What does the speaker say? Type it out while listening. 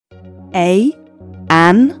a,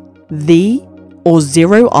 an, the, or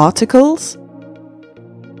zero articles?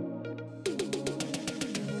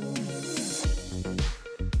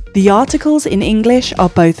 The articles in English are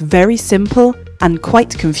both very simple and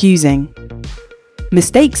quite confusing.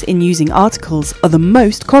 Mistakes in using articles are the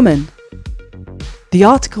most common. The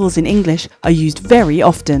articles in English are used very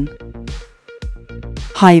often.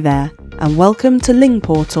 Hi there, and welcome to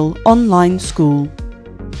Lingportal Online School.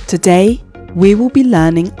 Today, we will be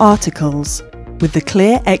learning articles with the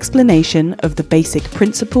clear explanation of the basic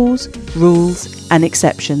principles, rules, and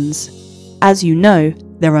exceptions. As you know,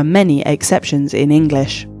 there are many exceptions in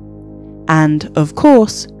English. And, of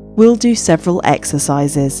course, we'll do several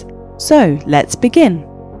exercises. So, let's begin.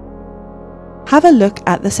 Have a look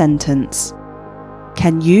at the sentence.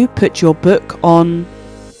 Can you put your book on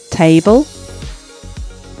table?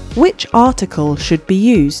 Which article should be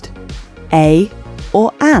used? A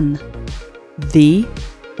or an? The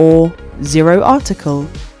or zero article?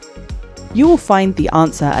 You will find the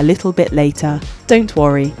answer a little bit later, don't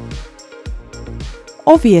worry.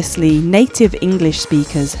 Obviously, native English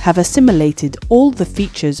speakers have assimilated all the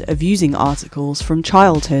features of using articles from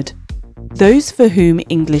childhood. Those for whom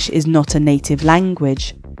English is not a native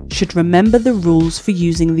language should remember the rules for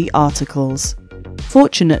using the articles.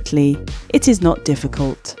 Fortunately, it is not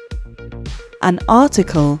difficult. An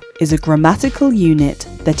article is a grammatical unit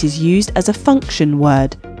that is used as a function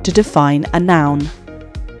word to define a noun.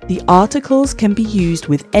 The articles can be used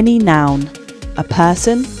with any noun, a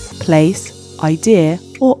person, place, idea,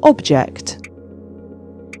 or object.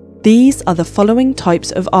 These are the following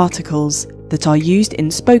types of articles that are used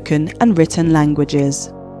in spoken and written languages.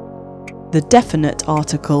 The definite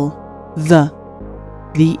article, the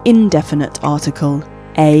indefinite article,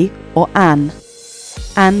 a or an,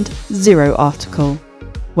 and zero article,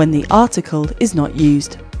 when the article is not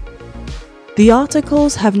used. The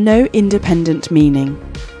articles have no independent meaning.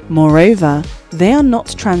 Moreover, they are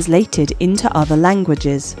not translated into other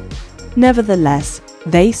languages. Nevertheless,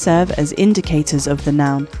 they serve as indicators of the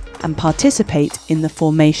noun and participate in the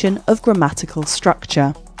formation of grammatical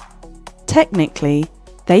structure. Technically,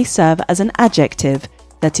 they serve as an adjective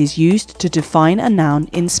that is used to define a noun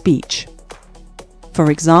in speech.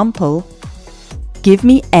 For example, give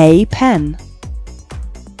me a pen.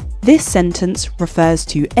 This sentence refers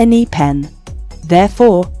to any pen.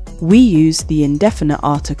 Therefore, we use the indefinite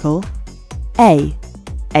article a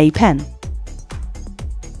pen.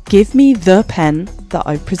 Give me the pen that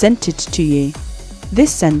I presented to you.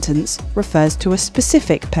 This sentence refers to a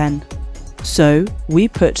specific pen, so we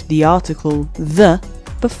put the article the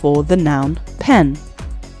before the noun pen.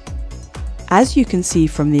 As you can see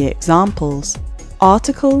from the examples,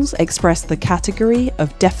 articles express the category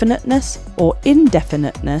of definiteness or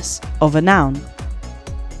indefiniteness of a noun.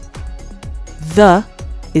 The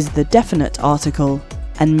is the definite article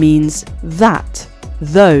and means that,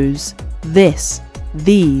 those, this,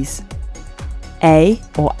 these. A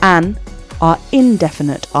or an are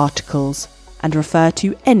indefinite articles and refer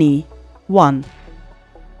to any one.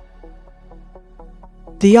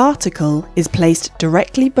 The article is placed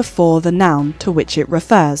directly before the noun to which it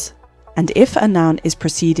refers, and if a noun is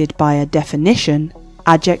preceded by a definition,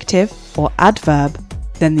 adjective, or adverb,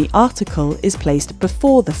 then the article is placed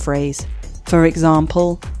before the phrase. For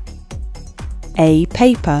example, a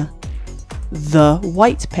paper, the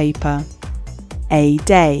white paper, a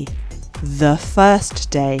day, the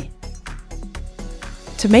first day.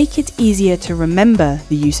 To make it easier to remember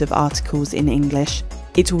the use of articles in English,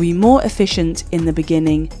 it will be more efficient in the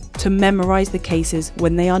beginning to memorize the cases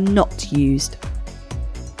when they are not used.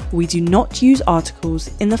 We do not use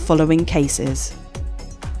articles in the following cases.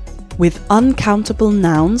 With uncountable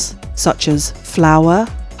nouns such as flour,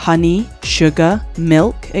 honey, sugar,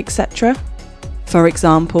 milk, etc. For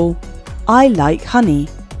example, I like honey.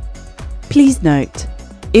 Please note,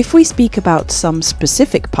 if we speak about some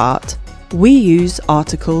specific part, we use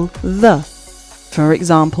article the. For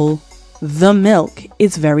example, the milk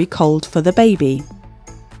is very cold for the baby.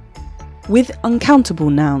 With uncountable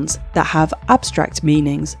nouns that have abstract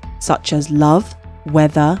meanings such as love,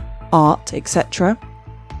 weather, art, etc.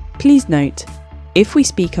 Please note, if we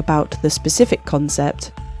speak about the specific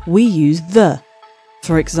concept, we use the.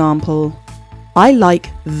 For example, I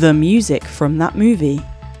like the music from that movie.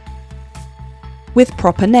 With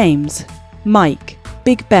proper names, Mike,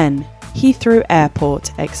 Big Ben, Heathrow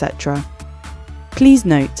Airport, etc. Please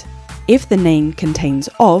note, if the name contains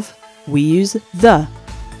of, we use the.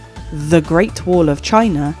 The Great Wall of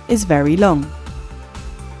China is very long.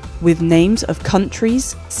 With names of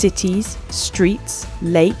countries, cities, streets,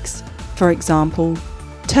 lakes, for example,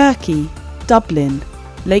 Turkey, Dublin,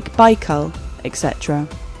 Lake Baikal, etc.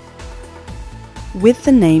 with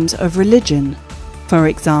the names of religion, for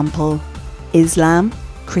example, Islam,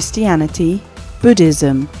 Christianity,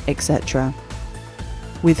 Buddhism, etc.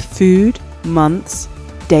 With food, months,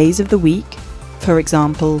 days of the week, for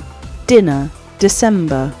example, dinner,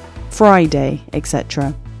 December, Friday,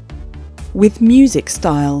 etc. With music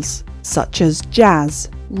styles, such as jazz,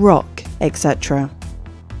 rock, etc.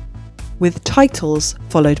 With titles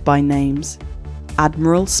followed by names,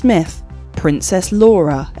 Admiral Smith, Princess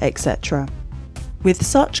Laura, etc. With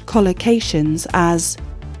such collocations as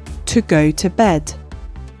to go to bed,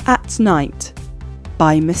 at night,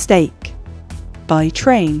 by mistake, by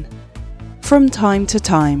train, from time,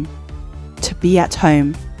 to be at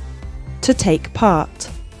home, to take part,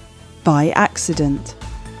 by accident,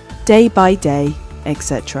 day by day,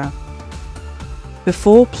 etc.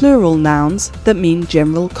 Before plural nouns that mean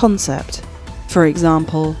general concept. For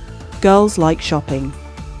example, girls like shopping.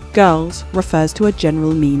 Girls refers to a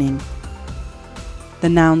general meaning. The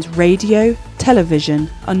nouns radio, television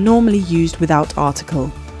are normally used without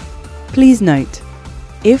article. Please note,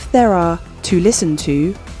 if there are to listen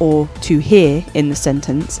to or to hear in the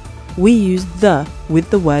sentence, we use the with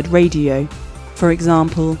the word radio. For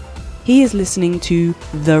example, he is listening to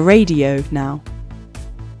the radio now.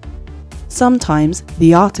 Sometimes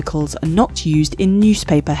the articles are not used in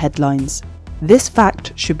newspaper headlines. This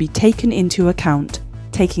fact should be taken into account,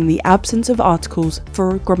 taking the absence of articles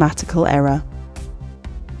for a grammatical error.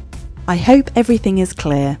 I hope everything is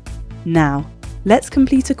clear. Now, let's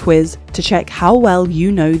complete a quiz to check how well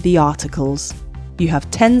you know the articles. You have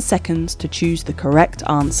 10 seconds to choose the correct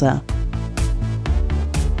answer.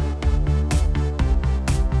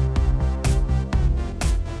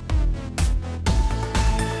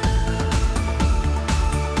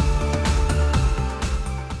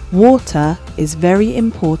 Water is very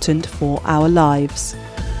important for our lives.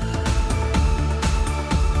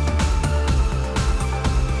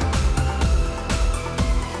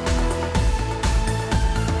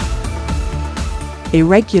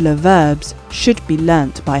 Irregular verbs should be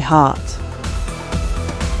learnt by heart.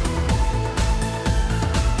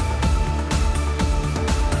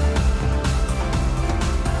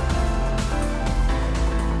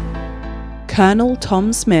 Colonel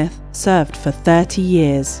Tom Smith served for 30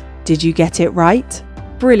 years. Did you get it right?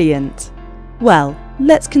 Brilliant! Well,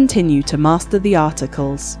 let's continue to master the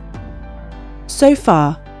articles. So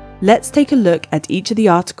far, let's take a look at each of the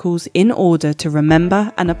articles in order to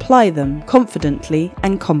remember and apply them confidently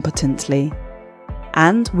and competently.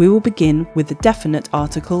 And we will begin with the definite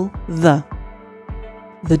article, the.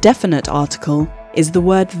 The definite article is the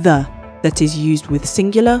word the that is used with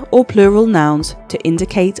singular or plural nouns to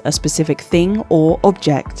indicate a specific thing or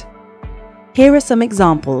object. Here are some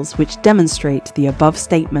examples which demonstrate the above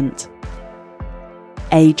statement.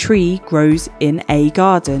 A tree grows in a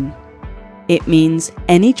garden. It means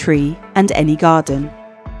any tree and any garden.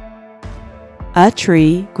 A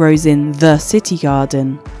tree grows in the city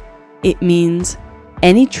garden. It means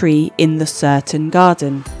any tree in the certain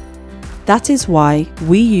garden. That is why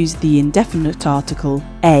we use the indefinite article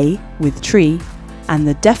a with tree and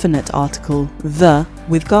the definite article the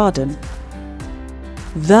with garden.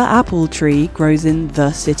 The apple tree grows in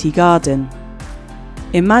the city garden.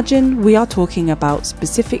 Imagine we are talking about a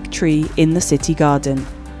specific tree in the city garden.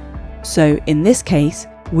 So in this case,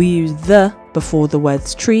 we use the before the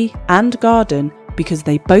words tree and garden because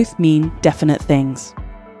they both mean definite things.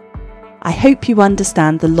 I hope you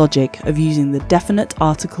understand the logic of using the definite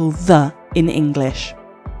article the in English.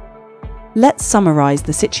 Let's summarize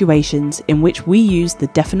the situations in which we use the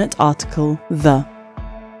definite article the.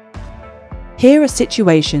 Here are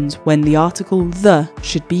situations when the article the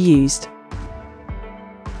should be used.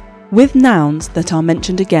 With nouns that are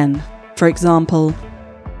mentioned again, for example,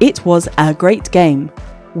 it was a great game.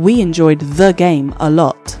 We enjoyed the game a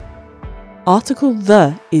lot. Article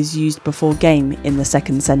the is used before game in the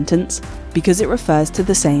second sentence because it refers to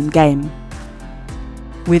the same game.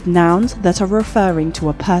 With nouns that are referring to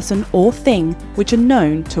a person or thing which are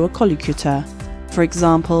known to a collocutor, for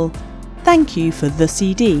example, thank you for the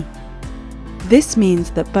CD. This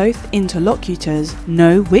means that both interlocutors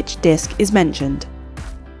know which disc is mentioned.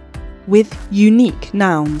 With unique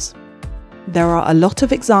nouns, there are a lot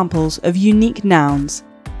of examples of unique nouns: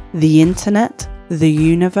 the internet, the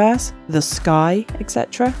universe, the sky,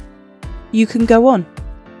 etc. You can go on.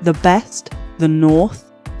 The best, the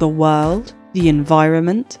north, the world, the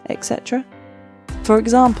environment, etc. For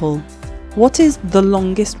example, what is the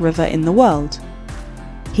longest river in the world?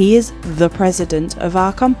 He is the president of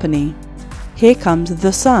our company. Here comes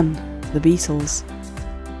the sun, the Beatles.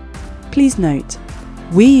 Please note,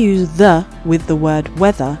 we use the with the word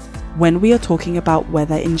weather when we are talking about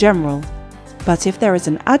weather in general. But if there is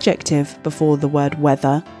an adjective before the word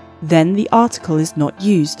weather, then the article is not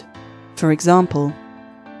used. For example,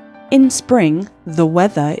 in spring, the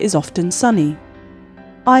weather is often sunny.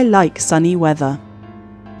 I like sunny weather.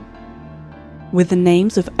 With the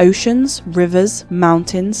names of oceans, rivers,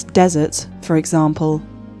 mountains, deserts, for example,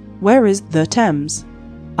 where is the Thames?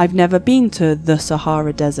 I've never been to the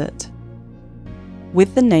Sahara Desert.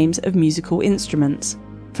 With the names of musical instruments,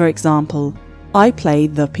 for example, I play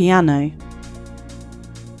the piano.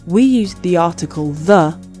 We use the article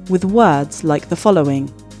the with words like the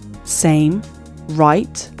following: same,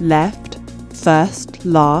 right, left, first,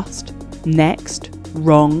 last, next,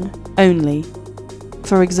 wrong, only.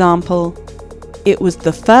 For example, it was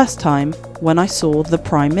the first time when I saw the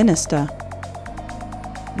Prime Minister.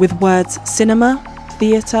 With words cinema,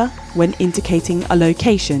 theatre, when indicating a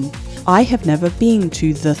location, I have never been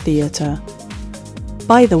to the theatre.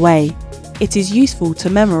 By the way, it is useful to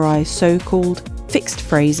memorise so-called fixed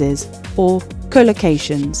phrases or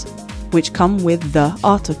collocations, which come with the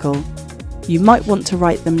article. You might want to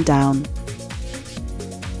write them down.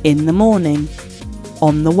 In the morning,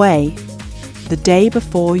 on the way, the day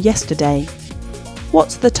before yesterday.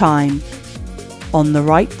 What's the time? On the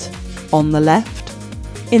right, on the left,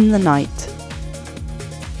 in the night.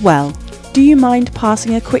 Well, do you mind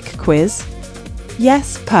passing a quick quiz?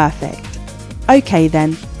 Yes, perfect. Okay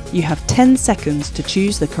then, you have 10 seconds to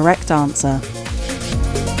choose the correct answer.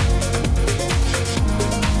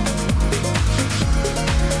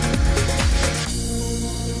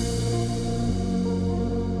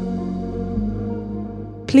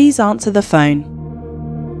 Please answer the phone.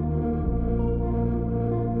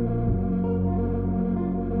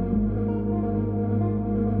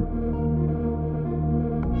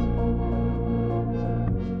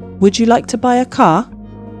 Would you like to buy a car?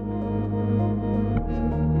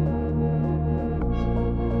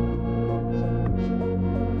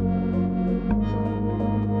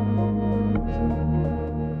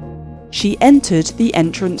 She entered the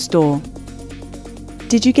entrance door.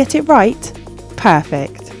 Did you get it right?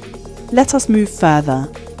 Perfect. Let us move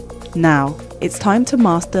further. Now, it's time to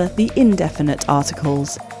master the indefinite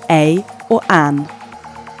articles, a or an.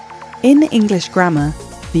 In English grammar,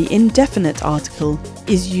 the indefinite article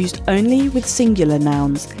is used only with singular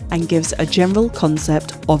nouns and gives a general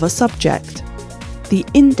concept of a subject. The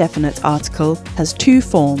indefinite article has two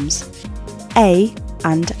forms, a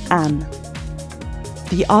and an.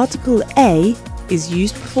 The article a is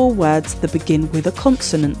used before words that begin with a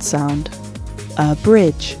consonant sound. A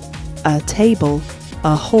bridge, a table,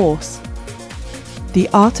 a horse. The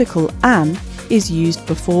article an is used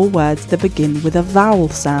before words that begin with a vowel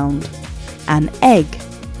sound. An egg,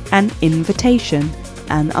 an invitation,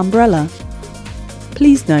 an umbrella.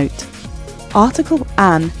 Please note, article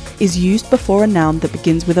an is used before a noun that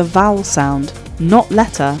begins with a vowel sound, not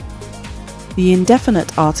letter. The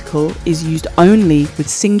indefinite article is used only with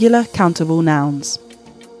singular countable nouns.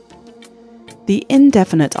 The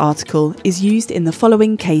indefinite article is used in the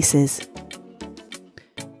following cases.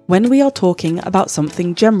 When we are talking about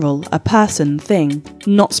something general, a person, thing,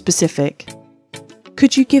 not specific.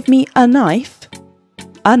 Could you give me a knife?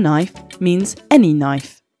 A knife means any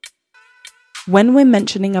knife. When we're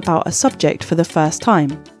mentioning about a subject for the first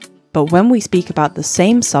time, but when we speak about the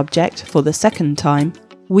same subject for the second time,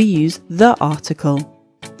 we use the article.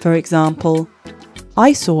 For example,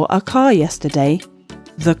 I saw a car yesterday.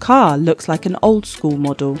 The car looks like an old school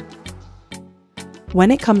model.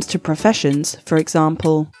 When it comes to professions, for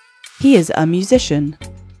example, he is a musician.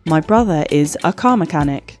 My brother is a car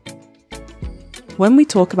mechanic. When we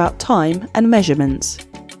talk about time and measurements,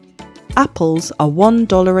 apples are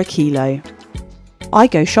 $1 a kilo. I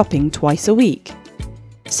go shopping twice a week.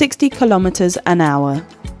 60 kilometers an hour.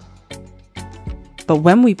 But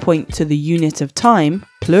when we point to the unit of time,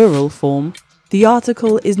 plural form, the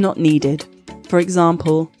article is not needed. For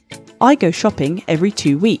example, I go shopping every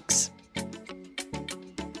 2 weeks.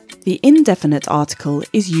 The indefinite article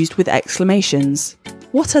is used with exclamations.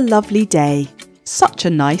 What a lovely day! Such a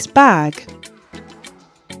nice bag!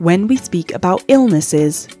 When we speak about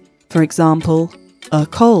illnesses, for example, a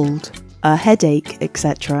cold, a headache,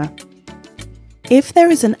 etc. If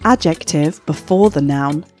there is an adjective before the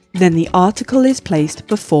noun, then the article is placed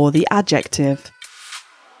before the adjective.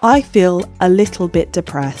 I feel a little bit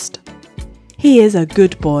depressed. He is a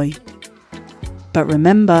good boy. But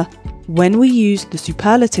remember, when we use the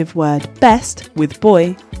superlative word best with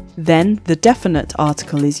boy, then the definite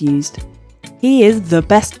article is used. He is the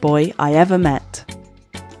best boy I ever met.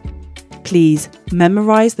 Please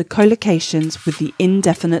memorize the collocations with the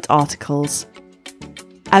indefinite articles.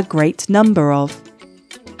 A great number of.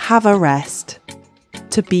 Have a rest.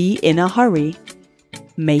 To be in a hurry.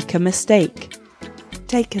 Make a mistake.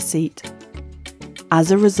 Take a seat.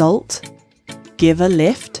 As a result. Give a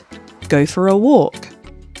lift. Go for a walk.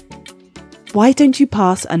 Why don't you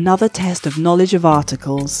pass another test of knowledge of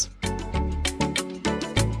articles?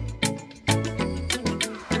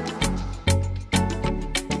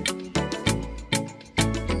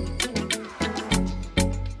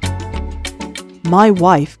 My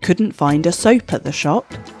wife couldn't find a soap at the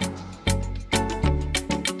shop.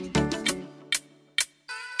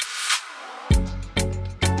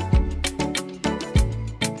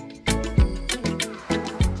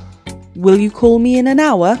 Will you call me in an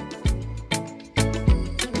hour?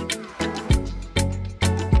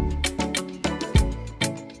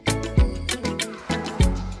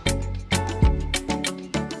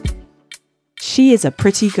 She is a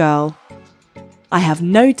pretty girl. I have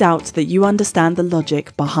no doubt that you understand the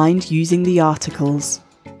logic behind using the articles.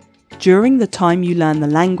 During the time you learn the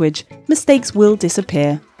language, mistakes will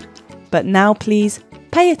disappear. But now please,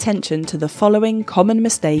 pay attention to the following common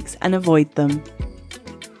mistakes and avoid them.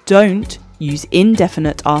 Don't use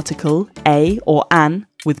indefinite article, a or an,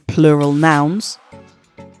 with plural nouns.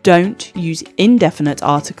 Don't use indefinite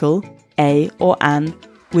article, a or an,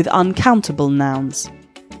 with uncountable nouns.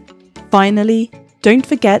 Finally, don't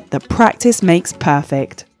forget that practice makes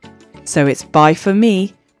perfect. So it's bye for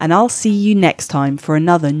me, and I'll see you next time for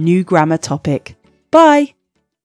another new grammar topic. Bye!